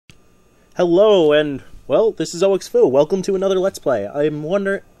Hello, and, well, this is OXFoo. Welcome to another Let's Play.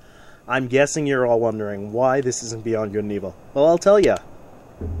 I'm guessing you're all wondering why this isn't Beyond Good and Evil. Well, I'll tell ya.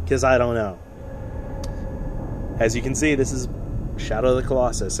 Because I don't know. As you can see, this is Shadow of the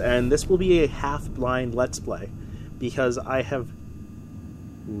Colossus, and this will be a half-blind Let's Play, because I have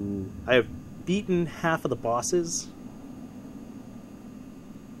beaten half of the bosses,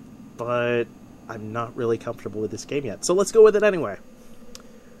 but I'm not really comfortable with this game yet. So let's go with it anyway.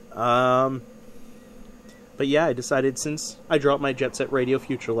 But yeah, I decided since I dropped my Jet Set Radio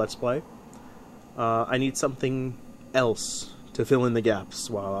Future Let's Play, I need something else to fill in the gaps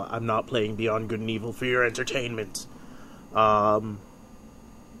while I'm not playing Beyond Good and Evil for your entertainment.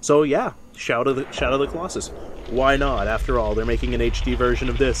 So yeah, Shadow of the Colossus. Why not? After all, they're making an HD version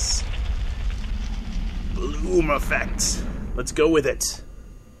of this. Bloom effect. Let's go with it.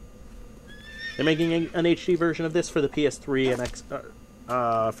 They're making an HD version of this for the PS3 and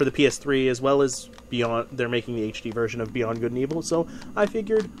for the PS3, as well as Beyond. They're making the HD version of Beyond Good and Evil, so I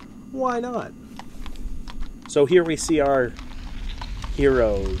figured, why not? So here we see our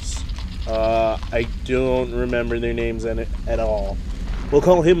heroes. I don't remember their names at all. We'll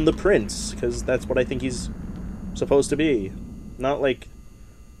call him the Prince, because that's what I think he's supposed to be. Not like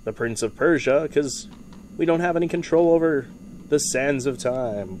the Prince of Persia, because we don't have any control over the sands of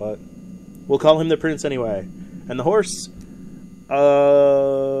time, but we'll call him the Prince anyway. And the horse...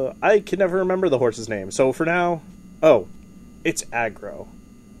 I can never remember the horse's name, so for now... Oh, it's Aggro.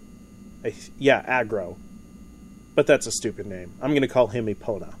 Yeah, Aggro. But that's a stupid name. I'm gonna call him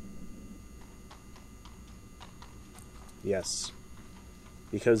Epona. Yes.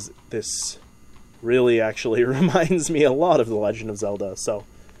 Because this really actually reminds me a lot of The Legend of Zelda, so...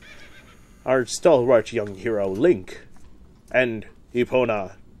 Our stalwart young hero, Link, and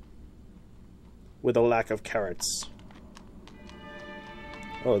Epona, with a lack of carrots.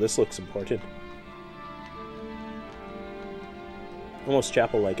 Oh, this looks important. Almost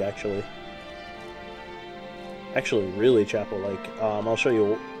chapel-like, actually. Actually, really chapel-like. I'll show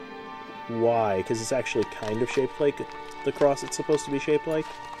you why, because it's actually kind of shaped like the cross it's supposed to be shaped like.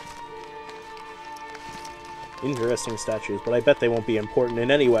 Interesting statues, but I bet they won't be important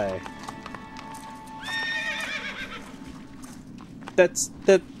in any way.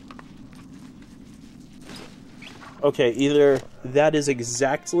 Okay, either that is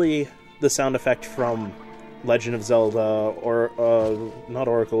exactly the sound effect from Legend of Zelda, or, not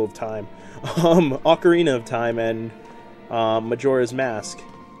Oracle of Time, Ocarina of Time and, Majora's Mask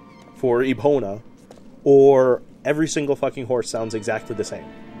for Epona, or every single fucking horse sounds exactly the same.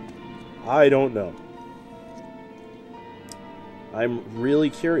 I don't know. I'm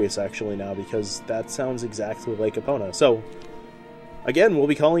really curious, actually, now, because that sounds exactly like Epona. So, again, we'll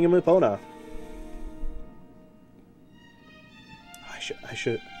be calling him Epona. I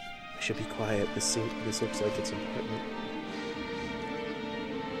should be quiet. This looks like it's important.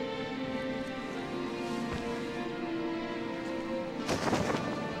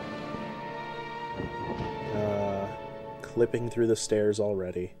 Clipping through the stairs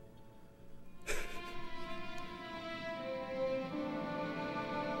already.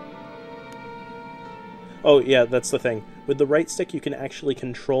 Oh, yeah, that's the thing. With the right stick, you can actually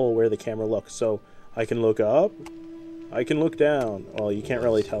control where the camera looks. So, I can look up, I can look down. Well, you can't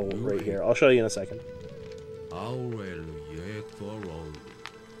really tell right here. I'll show you in a second.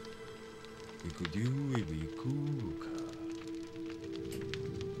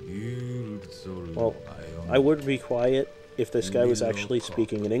 Well, I would be quiet if this guy was actually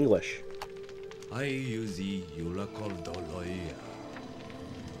speaking in English. But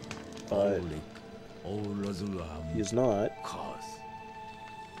he's not.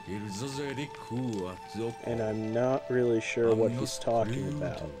 And I'm not really sure what he's talking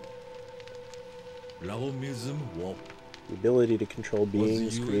about. The ability to control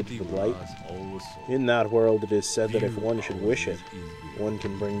beings created with light. In that world, it is said that if one should wish it, one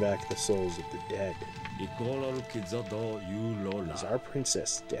can bring back the souls of the dead. Is our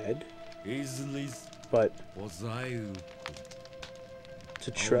princess dead? But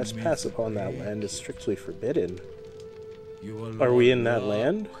to trespass upon that land is strictly forbidden. Are we in that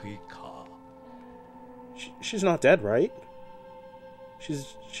land? She's not dead, right?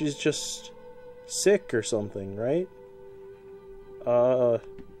 She's just sick or something, right?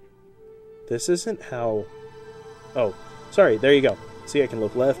 This isn't how... Oh, sorry, there you go. See, I can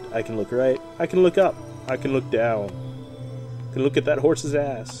look left, I can look right, I can look up, I can look down. I can look at that horse's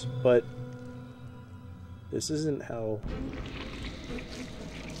ass, but... This isn't how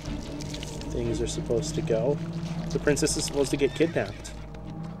things are supposed to go. The princess is supposed to get kidnapped,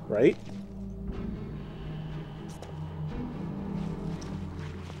 right?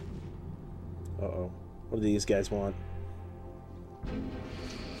 Uh-oh. What do these guys want?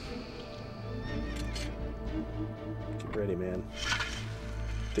 Get ready, man.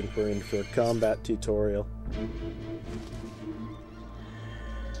 I think we're in for a combat tutorial.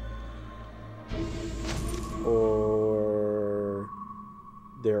 Or...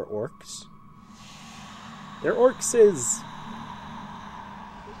 they're orcs? They're orcses!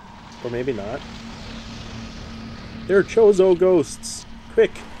 Or maybe not. They're Chozo ghosts!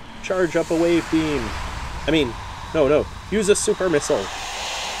 Quick! Charge up a wave beam! I mean, no. Use a super missile!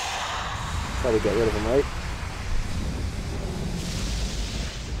 Probably get rid of them, right?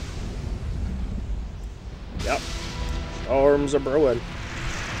 Yep. Storms are brewing.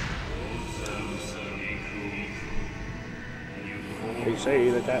 They say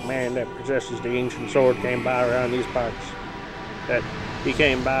that that man that possesses the ancient sword came by around these parts. That he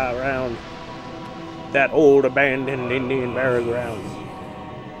came by around that old abandoned Indian burial ground.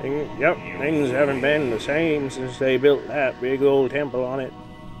 Yep, things haven't been the same since they built that big old temple on it.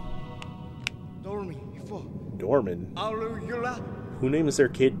 Dorman? Who names their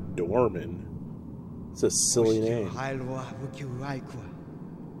kid Dorman? It's a silly name.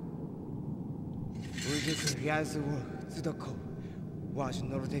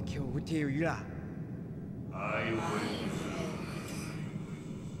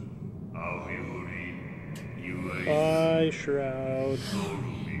 Bye, Shroud.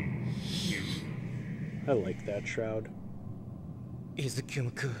 I like that Shroud.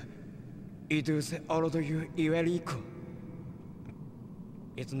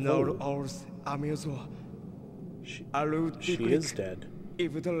 She is dead.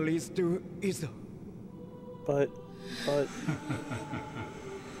 But...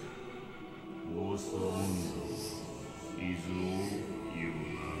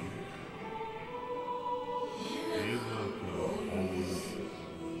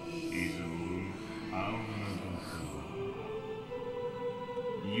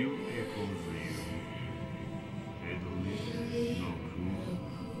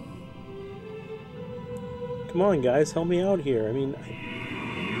 come on, guys, help me out here. I mean...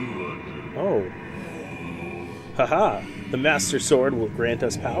 Oh. Haha! The Master Sword will grant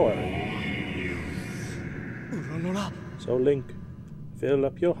us power. So, Link, fill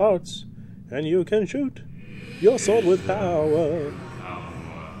up your hearts, and you can shoot your sword with power.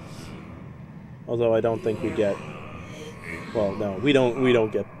 Although I don't think we get... Well, no, we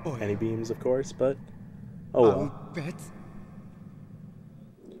don't get any beams, of course, but... Oh well.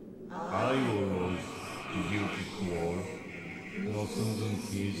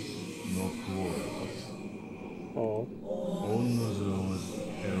 Oh.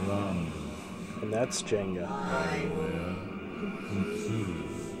 And that's Jenga.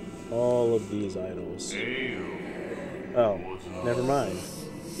 All of these idols. Oh, never mind.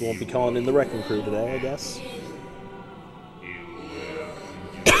 You won't be calling in the wrecking crew today, I guess.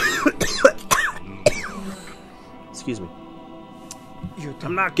 Excuse me.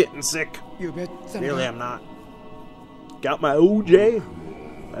 I'm not getting sick. Really, I'm not. Got my OJ.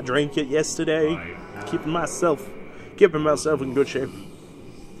 I drank it yesterday. Keeping myself in good shape.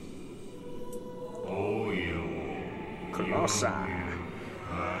 Colossi.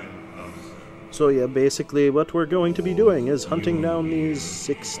 So yeah, basically what we're going to be doing is hunting down these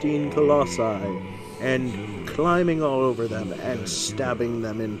 16 Colossi and climbing all over them and stabbing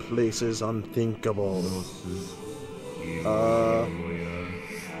them in places unthinkable.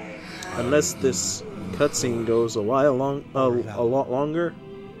 Unless this cutscene goes a lot longer,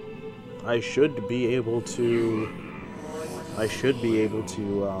 I should be able to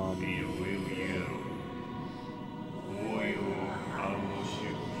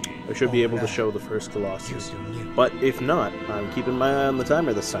show the first Colossus. But if not, I'm keeping my eye on the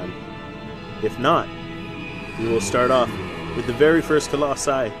timer this time. If not, we will start off with the very first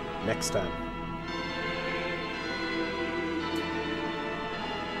Colossi next time.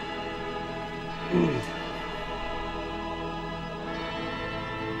 Boom.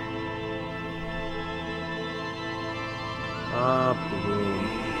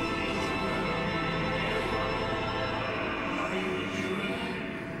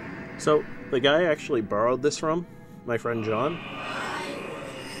 So, the guy I actually borrowed this from, my friend John,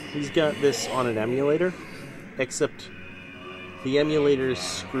 he's got this on an emulator, except the emulator is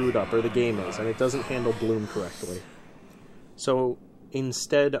screwed up, or the game is, and it doesn't handle Bloom correctly. So,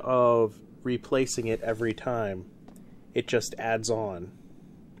 instead of replacing it every time, it just adds on,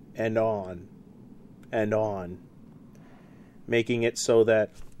 and on, and on, making it so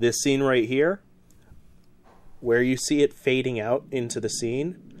that this scene right here, where you see it fading out into the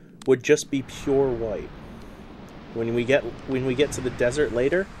scene, would just be pure white. When we get to the desert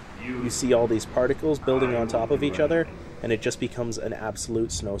later, you see all these particles building on top of each other, and it just becomes an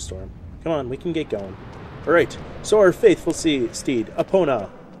absolute snowstorm. Come on, we can get going. Alright, so our faithful steed, Epona.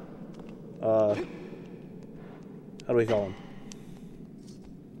 How do we call him?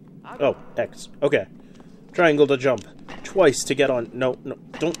 Oh, X. Okay. Triangle to jump. Twice to get on... No,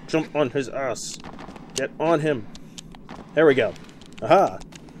 don't jump on his ass. Get on him. There we go. Aha!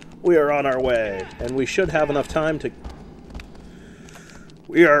 We are on our way, and we should have enough time to...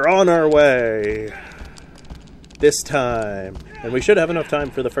 We are on our way! This time. And we should have enough time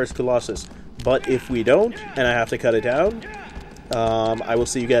for the first Colossus. But if we don't, and I have to cut it down, I will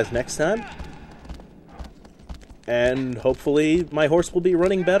see you guys next time. And hopefully my horse will be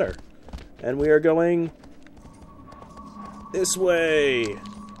running better. And we are going... this way.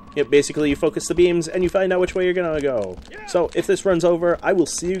 Yep, basically you focus the beams and you find out which way you're gonna go. So if this runs over, I will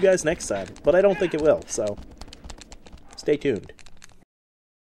see you guys next time. But I don't think it will, so stay tuned.